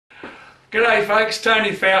G'day folks,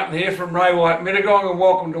 Tony Fountain here from Ray White Mittagong, and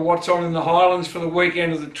welcome to What's On in the Highlands for the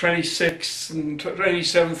weekend of the 26th and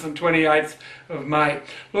 27th and 28th of May.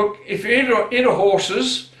 Look, if you're into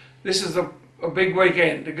horses, this is a big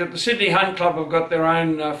weekend. The Sydney Hunt Club have got their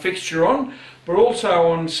own fixture on, but also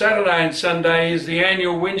on Saturday and Sunday is the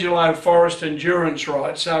annual Wingelow Forest Endurance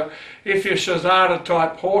Ride. So if you're a Shazada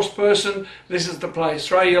type horse person, this is the place.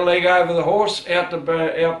 Throw your leg over the horse, out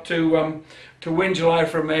to Wingelow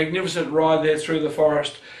for a magnificent ride there through the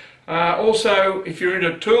forest. Also, if you're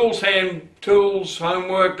into tools, hand tools,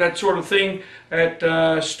 homework, that sort of thing, at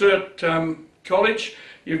Sturt College,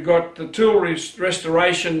 you've got the Tool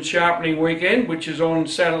Restoration Sharpening Weekend, which is on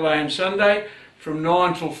Saturday and Sunday from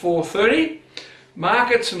 9 till 4:30.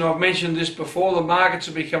 Markets, and I've mentioned this before, the markets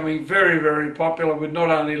are becoming very, very popular with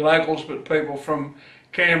not only locals but people from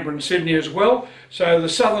Canberra and Sydney as well. So the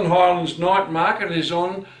Southern Highlands Night Market is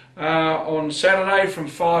on Saturday from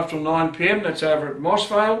 5 till 9 p.m. That's over at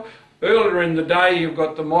Mossvale. Earlier in the day you've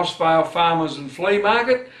got the Mossvale Farmers and Flea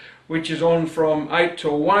Market, which is on from 8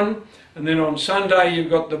 till 1. And then on Sunday you've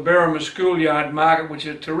got the Berrima Schoolyard Market, which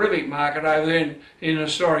is a terrific market over there in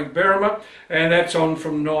historic Berrima, and that's on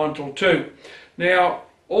from 9 till 2. Now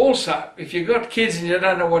also, if you've got kids and you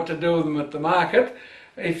don't know what to do with them at the market,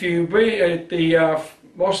 if you be at the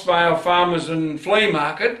Mossvale Farmers and Flea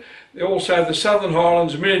Market, also the Southern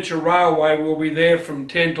Highlands Miniature Railway will be there from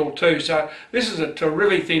 10 till 2. So this is a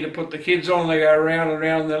terrific thing to put the kids on. They go around and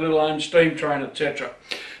around their little own steam train, etc.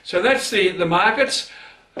 So that's the markets.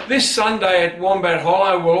 This Sunday at Wombat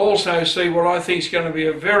Hollow we'll also see what I think is going to be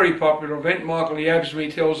a very popular event. Michael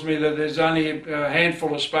Yabsme tells me that there's only a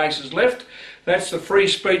handful of spaces left. That's the Free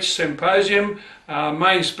Speech Symposium.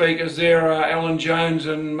 Main speakers there are Alan Jones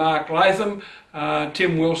and Mark Latham.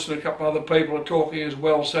 Tim Wilson, a couple other people are talking as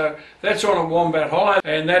well. So that's on at Wombat Hollow,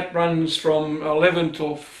 and that runs from 11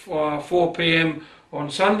 till 4 p.m. on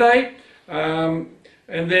Sunday. And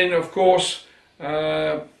then of course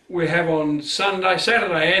we have on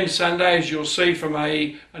Saturday and Sunday, as you'll see from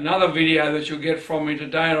another video that you'll get from me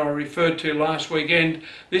today and I referred to last weekend,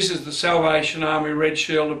 this is the Salvation Army Red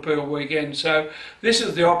Shield Appeal weekend. So this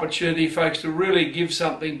is the opportunity, folks, to really give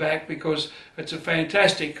something back, because it's a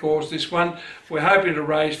fantastic cause, this one. We're hoping to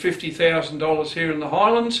raise $50,000 here in the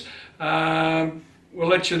Highlands. We'll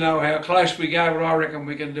let you know how close we go, but I reckon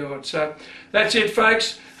we can do it. So that's it,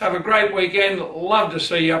 folks. Have a great weekend. Love to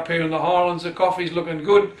see you up here in the Highlands. The coffee's looking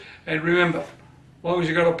good. And remember, as long as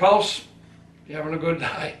you've got a pulse, you're having a good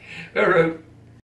day. Hooroo.